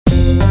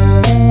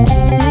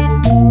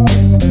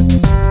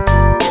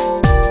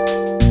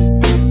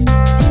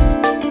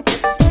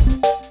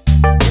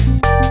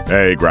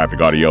Hey,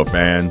 graphic audio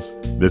fans.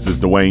 This is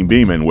Duane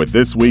Beeman with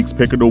this week's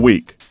Pick of the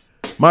Week.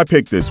 My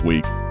pick this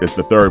week is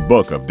the third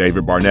book of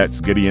David Barnett's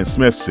Gideon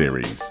Smith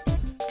series,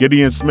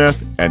 Gideon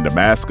Smith and the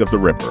Mask of the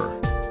Ripper.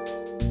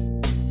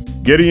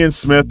 Gideon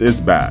Smith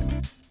is back.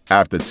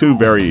 After two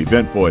very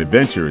eventful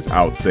adventures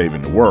out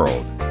saving the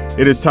world,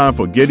 it is time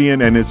for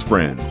Gideon and his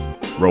friends,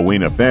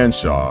 Rowena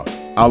Fanshawe,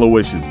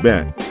 Aloysius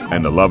Bent,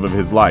 and the love of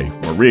his life,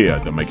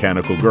 Maria the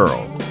mechanical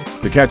girl,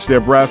 to catch their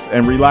breaths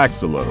and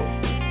relax a little.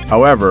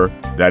 However,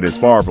 that is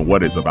far from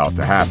what is about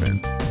to happen.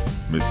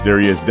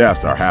 Mysterious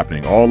deaths are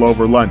happening all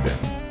over London,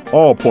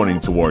 all pointing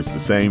towards the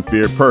same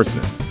feared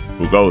person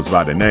who goes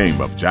by the name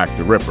of Jack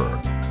the Ripper.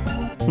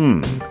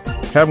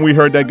 Haven't we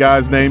heard that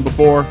guy's name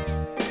before?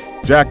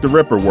 Jack the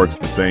Ripper works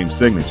the same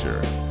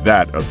signature,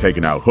 that of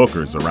taking out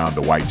hookers around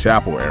the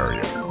Whitechapel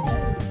area.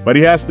 But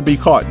he has to be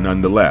caught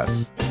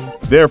nonetheless.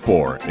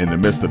 Therefore, in the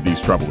midst of these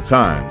troubled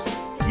times,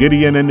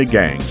 Gideon and the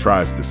gang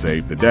tries to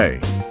save the day.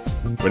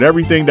 But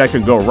everything that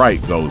can go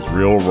right goes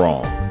real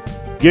wrong.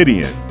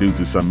 Gideon, due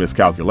to some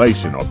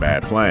miscalculation or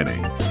bad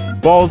planning,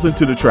 falls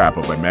into the trap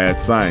of a mad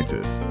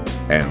scientist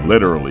and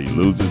literally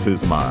loses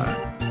his mind.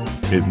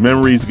 His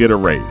memories get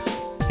erased.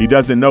 He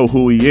doesn't know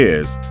who he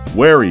is,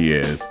 where he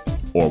is,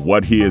 or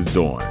what he is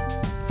doing.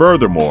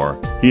 Furthermore,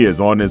 he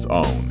is on his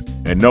own,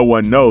 and no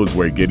one knows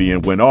where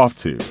Gideon went off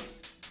to.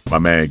 My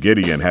man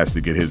Gideon has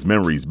to get his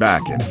memories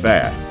back and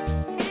fast.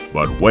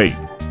 But wait,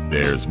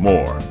 there's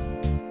more.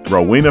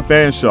 Rowena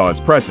Fanshawe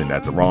is present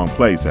at the wrong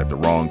place at the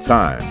wrong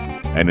time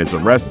and is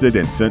arrested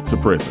and sent to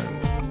prison.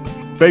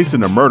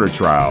 Facing a murder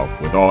trial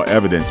with all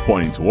evidence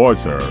pointing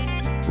towards her,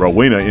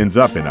 Rowena ends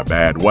up in a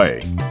bad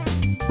way.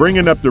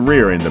 Bringing up the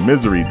rear in the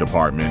misery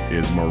department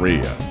is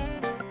Maria.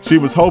 She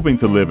was hoping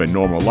to live a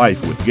normal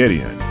life with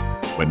Gideon,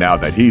 but now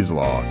that he's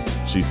lost,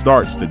 she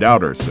starts to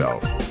doubt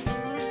herself.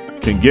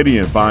 Can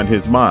Gideon find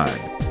his mind?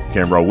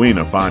 Can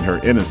Rowena find her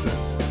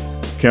innocence?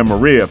 Can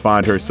Maria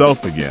find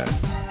herself again?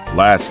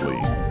 Lastly,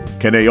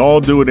 can they all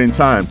do it in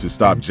time to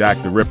stop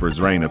Jack the Ripper's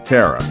reign of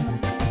terror?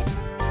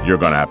 You're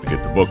gonna have to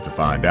get the book to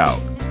find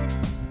out.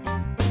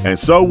 And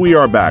so we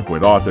are back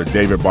with author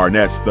David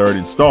Barnett's third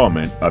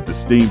installment of the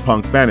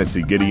steampunk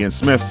fantasy Gideon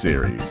Smith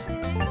series.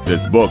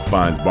 This book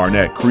finds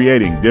Barnett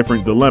creating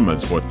different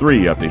dilemmas for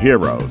three of the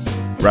heroes,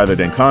 rather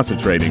than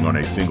concentrating on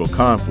a single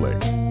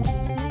conflict.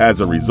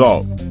 As a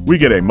result, we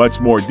get a much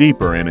more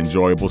deeper and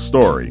enjoyable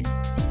story.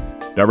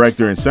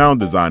 Director and sound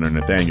designer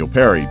Nathaniel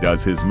Perry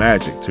does his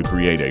magic to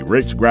create a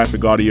rich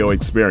graphic audio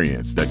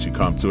experience that you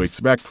come to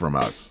expect from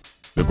us.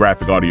 The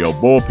graphic audio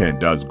bullpen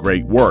does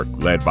great work,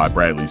 led by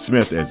Bradley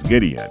Smith as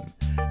Gideon,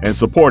 and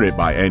supported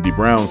by Andy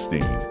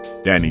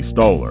Brownstein, Danny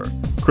Stoller,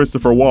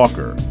 Christopher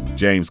Walker,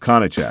 James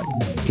Konachek,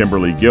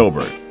 Kimberly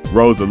Gilbert,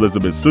 Rose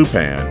Elizabeth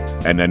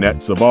Supan, and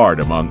Nanette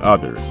Savard, among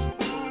others.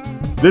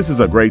 This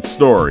is a great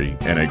story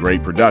and a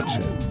great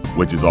production,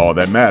 which is all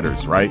that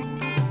matters, right?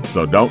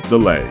 So don't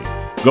delay.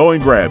 Go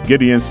and grab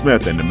Gideon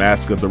Smith and the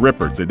Mask of the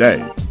Ripper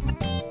today.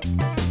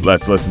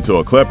 Let's listen to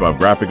a clip of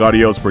Graphic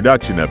Audio's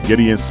production of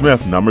Gideon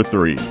Smith number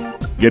 3,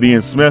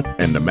 Gideon Smith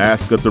and the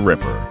Mask of the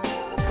Ripper.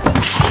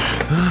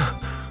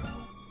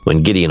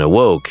 When Gideon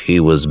awoke,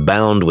 he was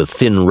bound with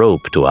thin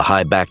rope to a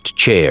high-backed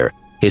chair,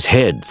 his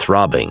head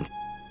throbbing.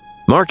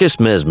 Marcus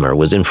Mesmer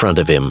was in front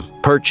of him,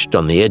 perched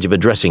on the edge of a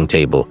dressing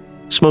table,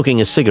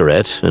 smoking a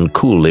cigarette and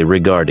coolly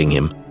regarding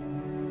him.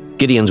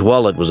 Gideon's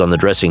wallet was on the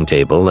dressing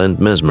table, and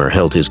Mesmer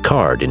held his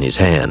card in his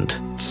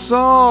hand.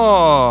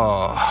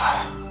 So,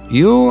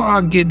 you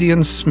are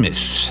Gideon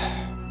Smith.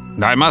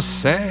 I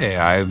must say,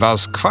 I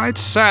was quite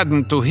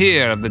saddened to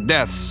hear of the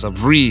deaths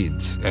of Reed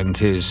and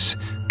his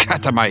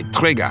catamite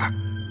trigger.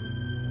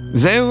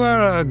 They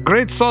were a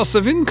great source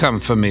of income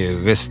for me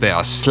with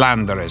their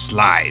slanderous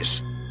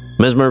lies.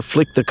 Mesmer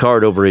flicked the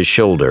card over his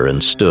shoulder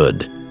and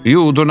stood.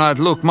 You do not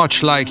look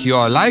much like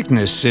your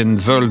likeness in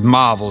World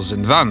Marvels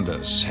and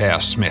Wonders,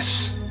 Herr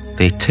Smith.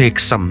 They take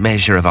some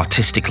measure of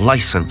artistic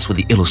license with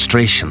the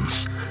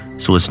illustrations,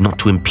 so as not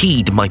to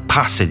impede my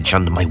passage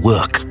under my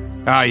work.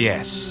 Ah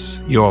yes,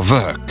 your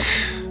work.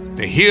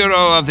 The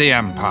hero of the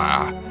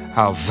Empire.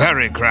 How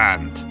very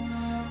grand.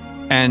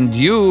 And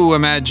you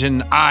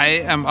imagine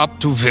I am up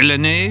to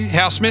villainy,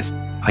 Herr Smith?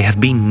 I have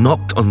been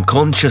knocked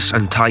unconscious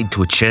and tied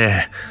to a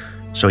chair,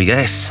 so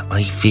yes,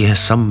 I fear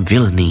some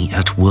villainy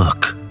at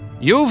work.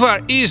 You were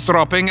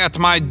eavesdropping at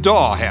my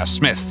door, Herr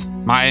Smith.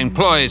 My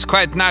employees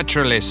quite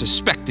naturally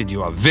suspected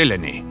you of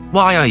villainy.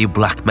 Why are you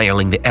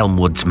blackmailing the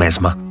Elmwoods,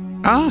 Mesmer?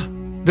 Ah,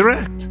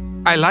 direct.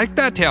 I like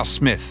that, Herr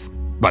Smith.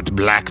 But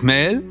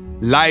blackmail?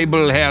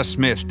 Libel, Herr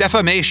Smith.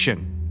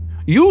 Defamation.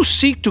 You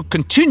seek to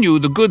continue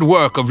the good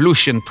work of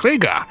Lucian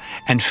Trigger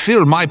and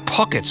fill my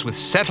pockets with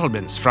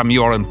settlements from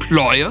your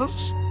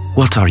employers?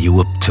 What are you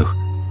up to?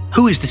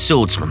 Who is the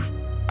swordsman?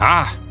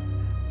 Ah,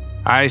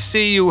 I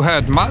see you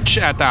heard much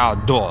at our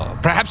door.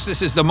 Perhaps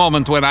this is the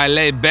moment when I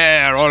lay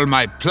bare all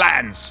my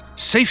plans,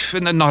 safe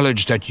in the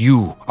knowledge that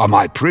you are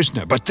my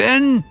prisoner. But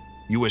then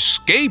you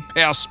escape,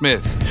 Herr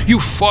Smith.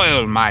 You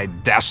foil my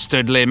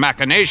dastardly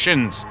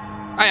machinations.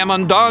 I am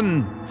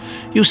undone.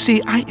 You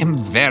see, I am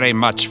very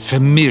much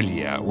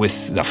familiar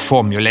with the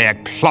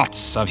formulaic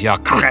plots of your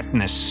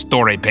cretinous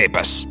story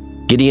papers.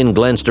 Gideon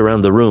glanced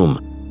around the room.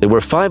 There were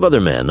 5 other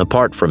men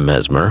apart from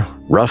Mesmer,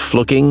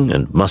 rough-looking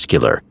and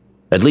muscular.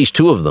 At least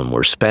 2 of them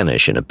were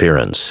Spanish in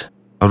appearance.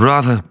 A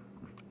rather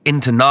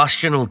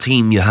international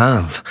team you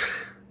have.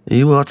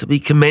 You are to be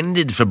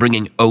commended for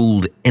bringing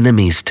old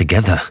enemies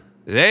together.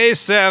 They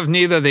serve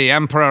neither the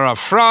Emperor of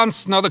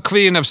France nor the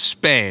Queen of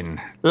Spain.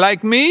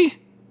 Like me,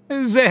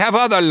 they have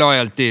other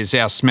loyalties,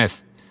 Herr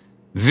Smith.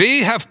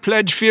 We have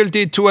pledged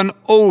fealty to an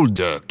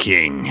older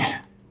king.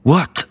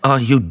 What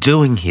are you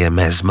doing here,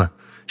 Mesmer?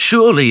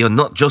 Surely you're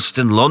not just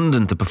in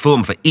London to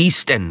perform for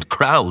East End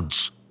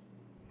crowds.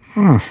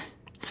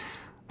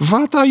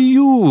 What are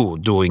you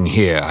doing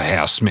here,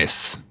 Herr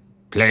Smith?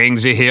 Playing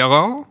the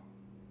hero?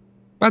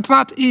 But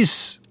what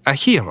is a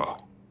hero?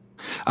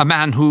 A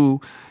man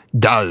who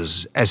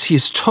does as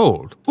he's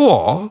told,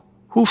 or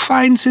who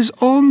finds his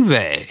own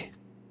way.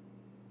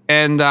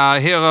 And are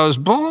heroes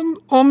born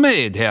or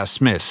made, Herr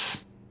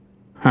Smith?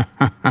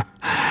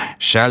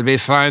 Shall we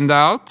find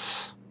out?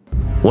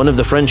 One of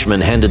the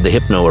Frenchmen handed the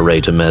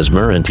hypno-array to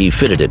Mesmer, and he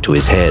fitted it to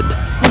his head.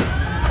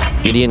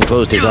 Gideon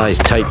closed his eyes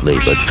tightly,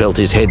 but felt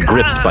his head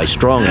gripped by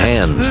strong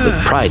hands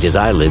that pried his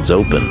eyelids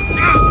open.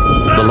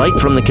 The light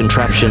from the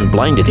contraption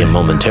blinded him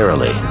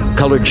momentarily,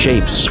 colored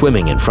shapes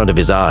swimming in front of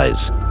his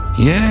eyes.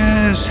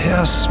 Yes,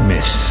 Herr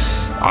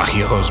Smith. Are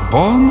heroes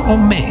born or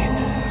made?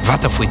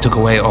 What if we took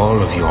away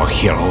all of your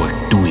heroic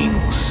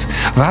doings?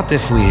 What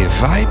if we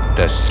wiped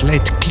the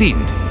slate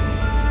clean?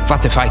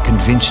 What if I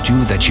convinced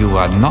you that you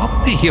are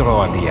not the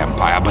hero of the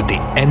Empire, but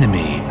the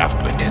enemy of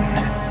Britain?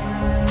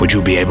 Would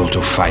you be able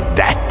to fight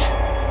that?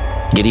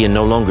 Gideon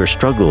no longer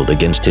struggled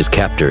against his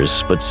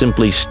captors, but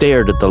simply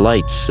stared at the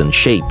lights and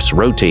shapes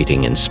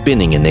rotating and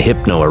spinning in the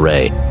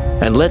hypno-array,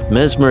 and let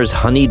Mesmer's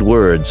honeyed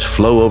words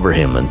flow over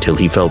him until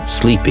he felt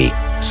sleepy,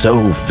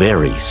 so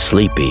very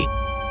sleepy,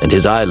 and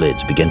his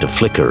eyelids began to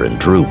flicker and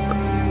droop.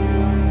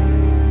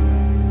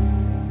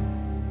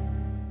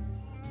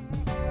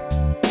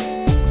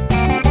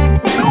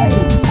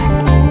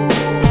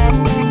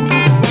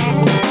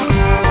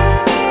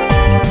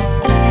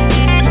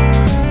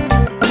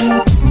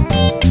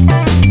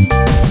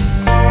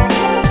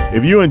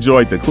 If you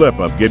enjoyed the clip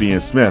of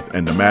Gideon Smith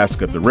and the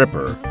Mask of the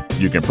Ripper,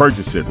 you can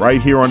purchase it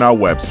right here on our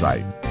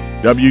website,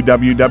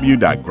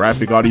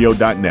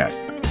 www.graphicaudio.net.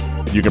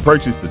 You can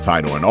purchase the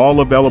title in all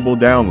available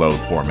download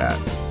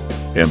formats,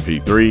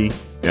 MP3,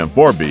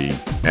 M4B,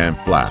 and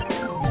FLAC.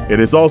 It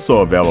is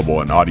also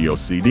available in audio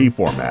CD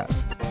format.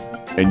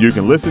 And you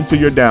can listen to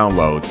your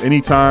downloads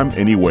anytime,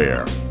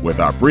 anywhere with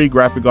our free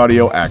Graphic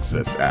Audio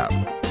Access app,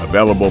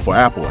 available for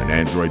Apple and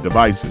Android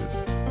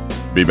devices.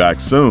 Be back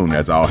soon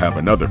as I'll have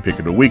another pick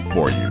of the week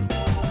for you.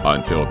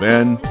 Until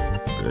then,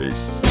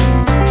 peace.